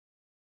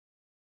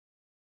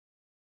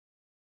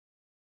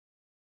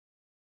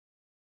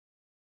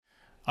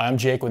I'm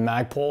Jake with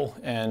Magpul,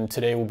 and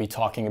today we'll be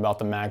talking about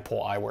the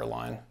Magpul eyewear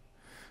line.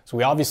 So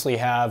we obviously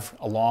have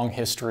a long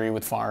history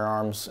with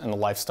firearms and the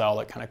lifestyle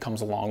that kind of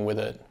comes along with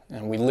it.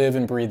 And we live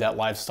and breathe that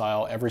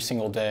lifestyle every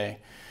single day.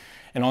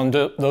 And on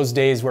those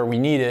days where we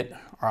need it,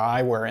 our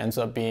eyewear ends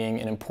up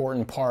being an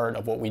important part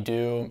of what we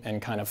do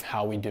and kind of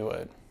how we do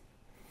it.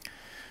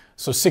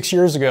 So 6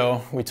 years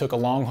ago, we took a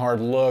long, hard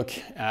look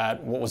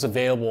at what was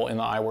available in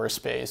the eyewear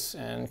space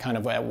and kind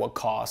of at what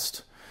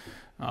cost.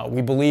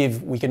 We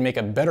believe we can make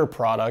a better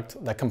product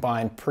that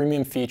combined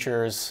premium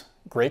features,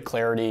 great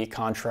clarity,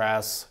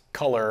 contrast,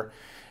 color,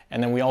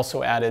 and then we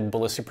also added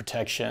ballistic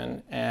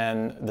protection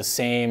and the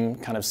same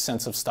kind of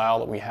sense of style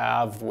that we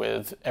have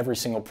with every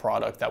single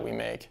product that we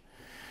make.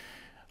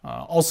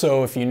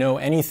 Also, if you know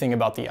anything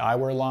about the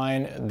eyewear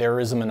line, there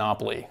is a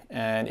monopoly,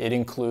 and it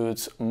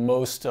includes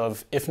most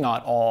of, if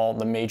not all,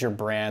 the major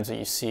brands that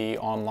you see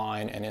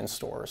online and in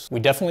stores. We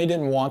definitely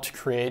didn't want to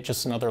create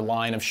just another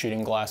line of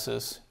shooting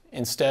glasses.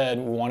 Instead,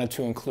 we wanted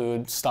to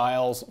include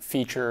styles,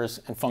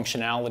 features, and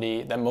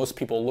functionality that most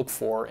people look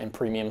for in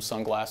premium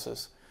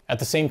sunglasses. At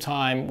the same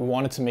time, we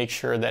wanted to make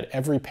sure that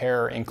every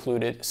pair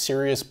included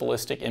serious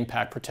ballistic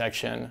impact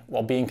protection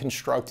while being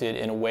constructed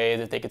in a way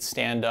that they could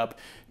stand up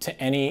to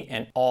any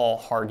and all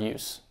hard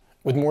use.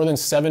 With more than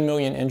 7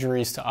 million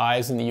injuries to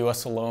eyes in the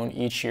US alone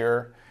each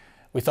year,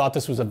 we thought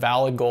this was a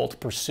valid goal to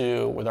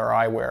pursue with our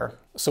eyewear.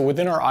 So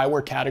within our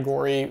eyewear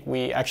category,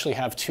 we actually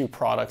have two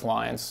product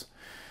lines.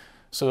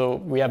 So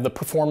we have the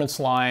performance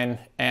line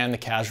and the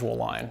casual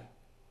line.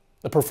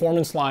 The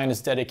performance line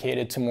is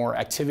dedicated to more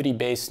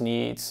activity-based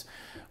needs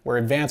where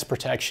advanced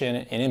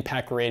protection and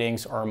impact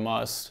ratings are a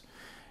must,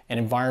 and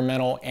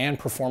environmental and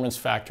performance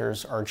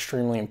factors are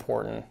extremely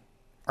important.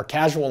 Our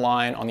casual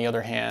line, on the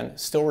other hand,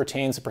 still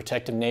retains the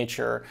protective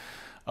nature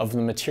of the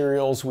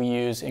materials we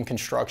use in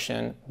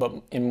construction, but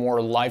in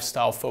more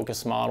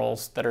lifestyle-focused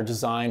models that are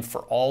designed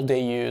for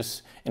all-day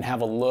use and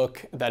have a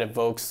look that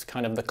evokes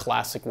kind of the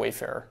classic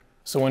wayfarer.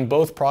 So in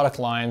both product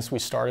lines, we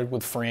started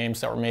with frames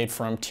that were made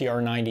from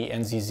TR90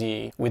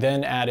 NZZ. We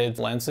then added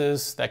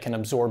lenses that can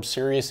absorb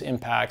serious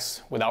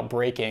impacts without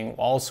breaking,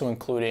 while also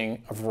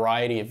including a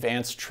variety of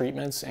advanced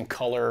treatments and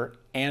color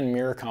and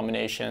mirror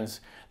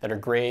combinations that are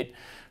great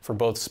for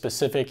both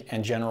specific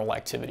and general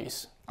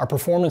activities. Our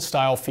performance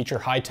style feature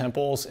high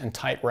temples and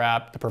tight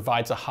wrap that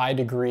provides a high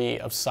degree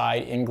of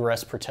side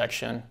ingress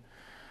protection.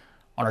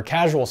 On our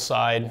casual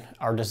side,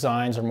 our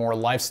designs are more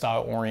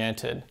lifestyle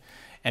oriented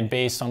and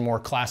based on more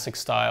classic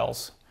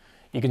styles.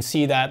 You can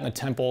see that in the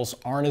temples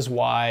aren't as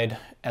wide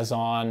as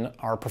on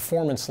our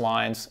performance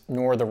lines,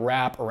 nor the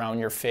wrap around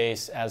your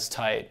face as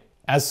tight.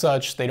 As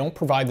such, they don't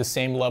provide the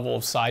same level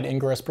of side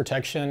ingress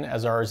protection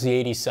as our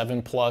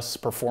Z87 Plus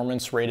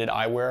performance rated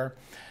eyewear,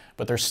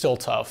 but they're still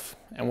tough.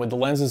 And with the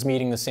lenses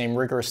meeting the same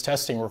rigorous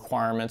testing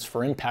requirements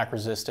for impact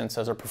resistance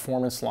as our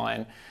performance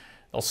line,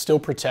 they'll still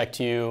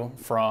protect you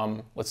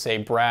from, let's say,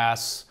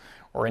 brass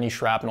or any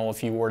shrapnel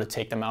if you were to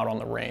take them out on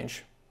the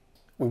range.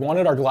 We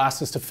wanted our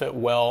glasses to fit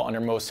well under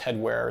most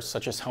headwear,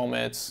 such as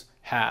helmets,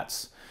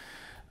 hats.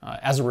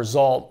 As a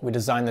result, we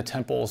designed the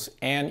temples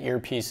and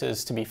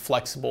earpieces to be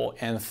flexible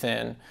and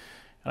thin,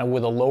 and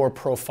with a lower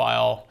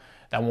profile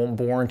that won't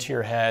bore into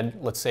your head,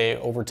 let's say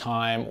over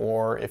time,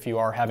 or if you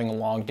are having a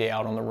long day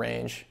out on the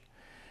range.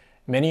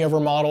 Many of our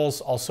models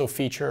also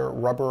feature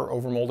rubber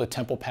overmolded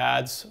temple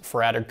pads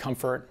for added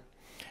comfort.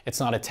 It's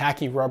not a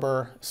tacky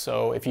rubber,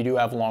 so if you do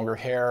have longer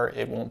hair,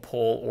 it won't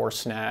pull or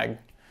snag.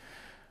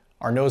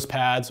 Our nose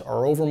pads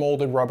are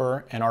overmolded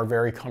rubber and are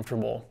very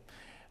comfortable.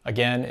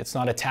 Again, it's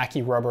not a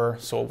tacky rubber,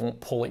 so it won't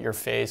pull at your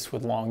face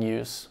with long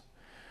use.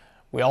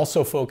 We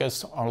also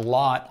focused a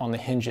lot on the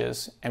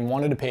hinges and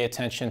wanted to pay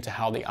attention to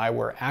how the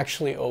eyewear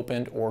actually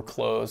opened or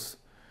closed.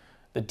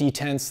 The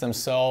detents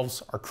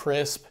themselves are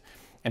crisp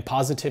and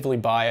positively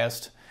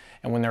biased,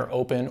 and when they're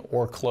open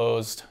or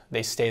closed,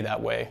 they stay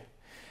that way,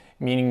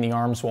 meaning the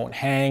arms won't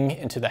hang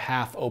into the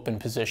half-open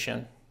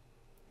position.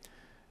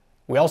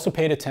 We also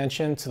paid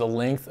attention to the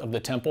length of the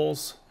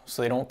temples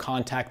so they don't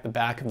contact the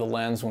back of the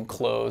lens when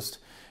closed,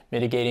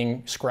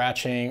 mitigating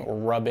scratching or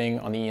rubbing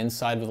on the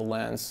inside of the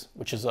lens,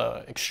 which is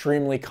an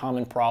extremely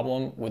common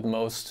problem with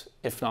most,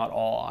 if not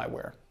all,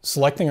 eyewear.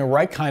 Selecting the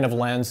right kind of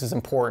lens is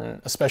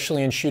important,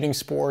 especially in shooting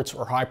sports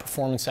or high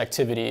performance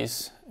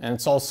activities, and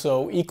it's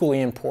also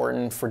equally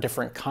important for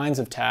different kinds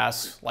of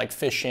tasks like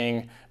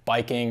fishing,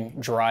 biking,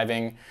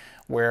 driving,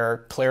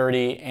 where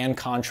clarity and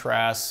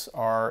contrast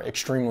are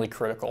extremely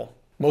critical.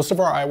 Most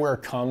of our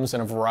eyewear comes in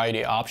a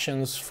variety of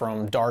options,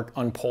 from dark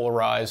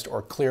unpolarized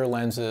or clear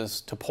lenses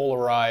to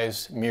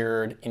polarized,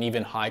 mirrored, and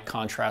even high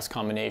contrast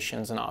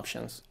combinations and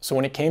options. So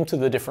when it came to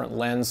the different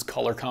lens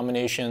color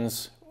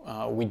combinations,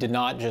 we did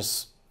not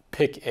just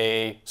pick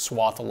a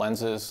swath of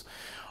lenses.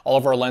 All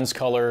of our lens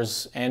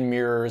colors and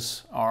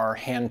mirrors are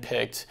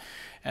hand-picked,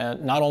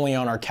 not only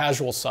on our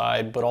casual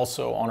side, but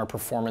also on our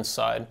performance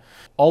side.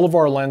 All of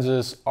our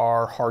lenses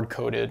are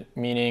hard-coated,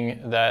 meaning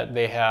that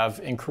they have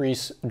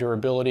increased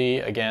durability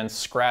against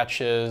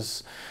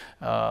scratches,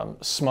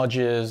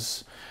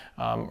 smudges,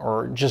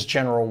 or just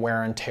general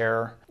wear and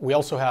tear. We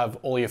also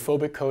have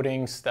oleophobic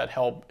coatings that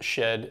help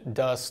shed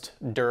dust,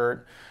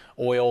 dirt,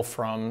 oil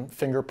from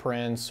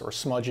fingerprints or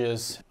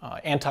smudges,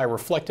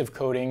 anti-reflective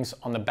coatings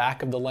on the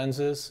back of the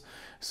lenses.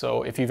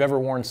 So if you've ever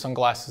worn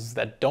sunglasses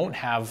that don't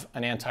have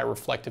an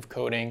anti-reflective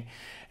coating,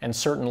 in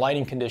certain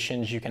lighting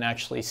conditions, you can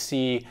actually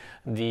see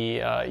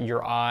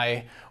your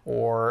eye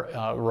or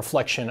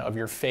reflection of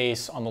your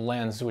face on the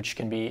lens, which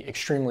can be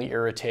extremely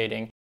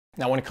irritating.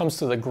 Now, when it comes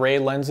to the gray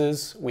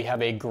lenses, we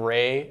have a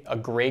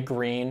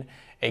gray-green,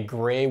 a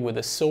gray with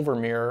a silver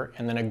mirror,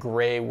 and then a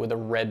gray with a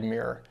red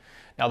mirror.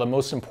 Now, the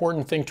most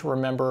important thing to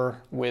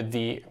remember with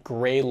the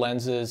gray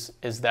lenses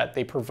is that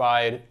they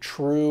provide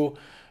true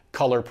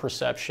color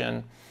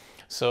perception.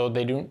 So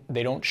they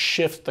don't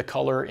shift the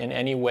color in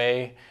any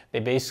way. They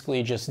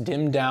basically just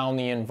dim down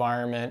the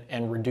environment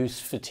and reduce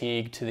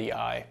fatigue to the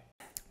eye.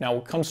 Now,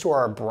 when it comes to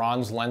our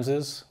bronze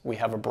lenses, we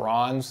have a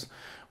bronze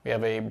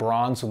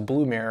with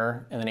blue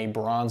mirror, and then a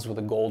bronze with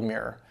a gold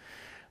mirror.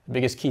 The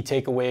biggest key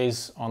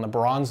takeaways on the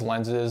bronze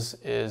lenses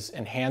is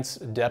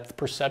enhanced depth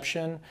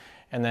perception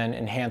and then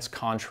enhanced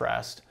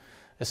contrast.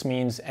 This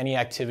means any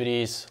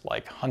activities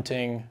like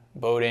hunting,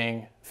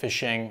 boating,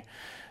 fishing,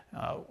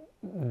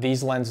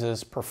 these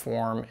lenses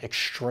perform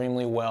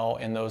extremely well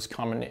in those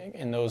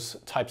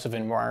types of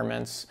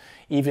environments,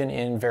 even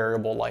in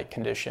variable light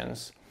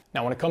conditions.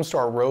 Now, when it comes to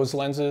our rose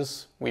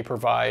lenses, we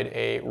provide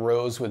a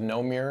rose with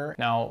no mirror.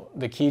 Now,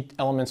 the key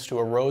elements to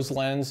a rose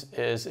lens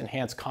is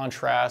enhanced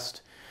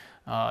contrast,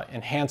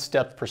 enhanced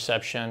depth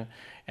perception,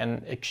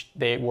 and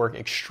they work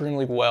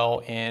extremely well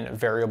in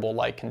variable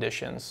light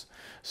conditions.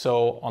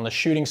 So on the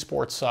shooting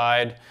sports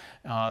side,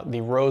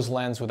 the rose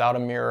lens without a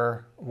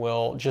mirror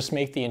will just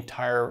make the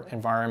entire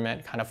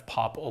environment kind of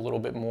pop a little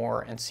bit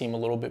more and seem a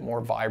little bit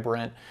more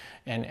vibrant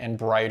and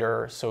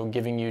brighter, so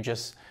giving you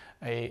just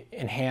a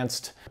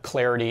enhanced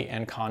clarity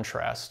and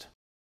contrast.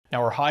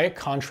 Now, our high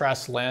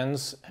contrast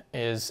lens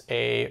is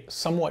a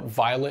somewhat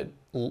violet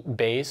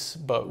base,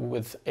 but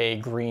with a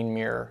green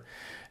mirror.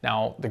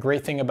 Now, the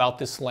great thing about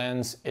this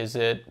lens is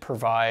it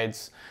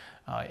provides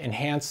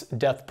enhanced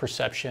depth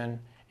perception,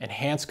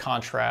 enhanced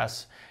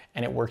contrast,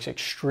 and it works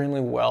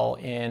extremely well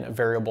in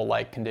variable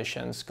light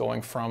conditions,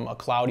 going from a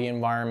cloudy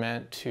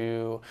environment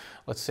to,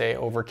 let's say,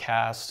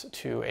 overcast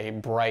to a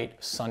bright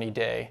sunny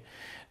day.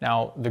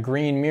 Now, the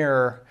green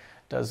mirror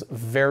does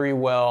very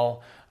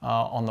well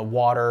on the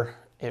water.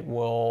 It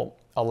will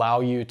allow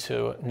you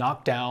to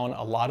knock down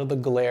a lot of the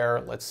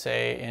glare, let's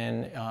say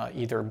in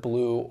either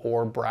blue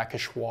or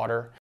brackish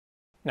water.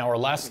 Now, our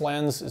last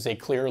lens is a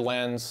clear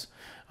lens.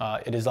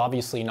 It is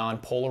obviously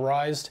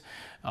non-polarized.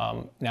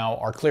 Now,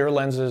 our clear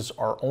lenses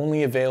are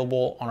only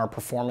available on our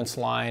performance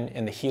line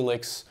in the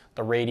Helix,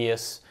 the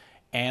Radius,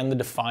 and the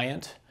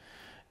Defiant.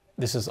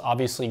 This is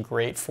obviously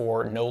great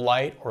for no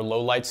light or low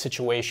light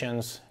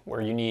situations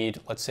where you need,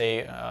 let's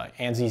say,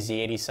 ANSI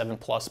Z87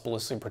 Plus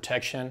ballistic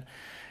protection.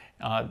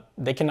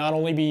 They can not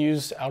only be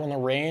used out on the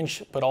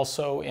range, but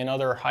also in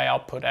other high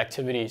output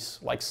activities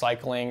like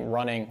cycling,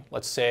 running.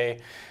 Let's say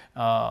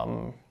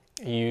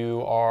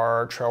you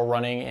are trail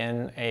running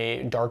in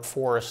a dark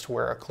forest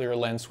where a clear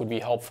lens would be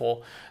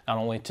helpful, not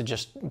only to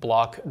just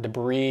block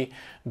debris,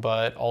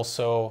 but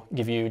also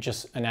give you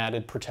just an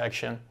added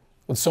protection.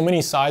 With so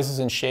many sizes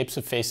and shapes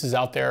of faces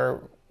out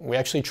there, we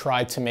actually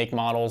tried to make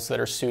models that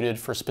are suited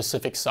for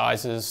specific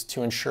sizes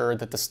to ensure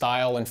that the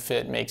style and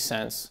fit make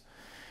sense.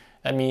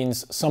 That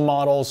means some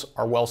models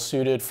are well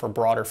suited for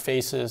broader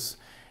faces,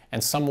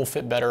 and some will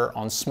fit better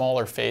on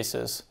smaller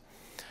faces.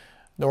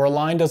 Though our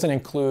line doesn't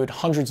include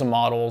hundreds of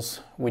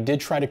models, we did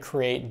try to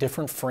create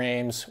different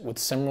frames with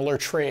similar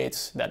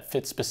traits that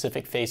fit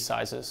specific face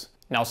sizes.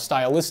 Now,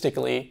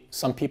 stylistically,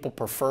 some people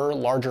prefer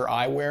larger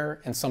eyewear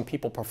and some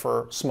people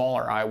prefer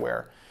smaller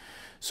eyewear.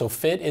 So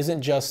fit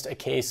isn't just a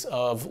case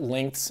of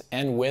lengths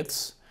and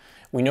widths.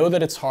 We know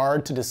that it's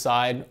hard to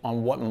decide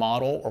on what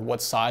model or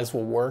what size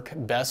will work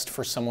best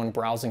for someone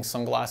browsing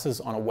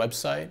sunglasses on a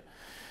website.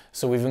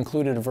 So we've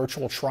included a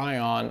virtual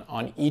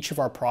try-on each of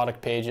our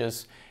product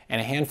pages, and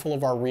a handful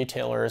of our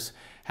retailers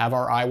have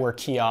our eyewear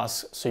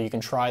kiosks so you can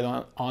try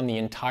on the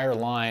entire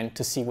line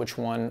to see which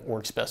one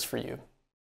works best for you.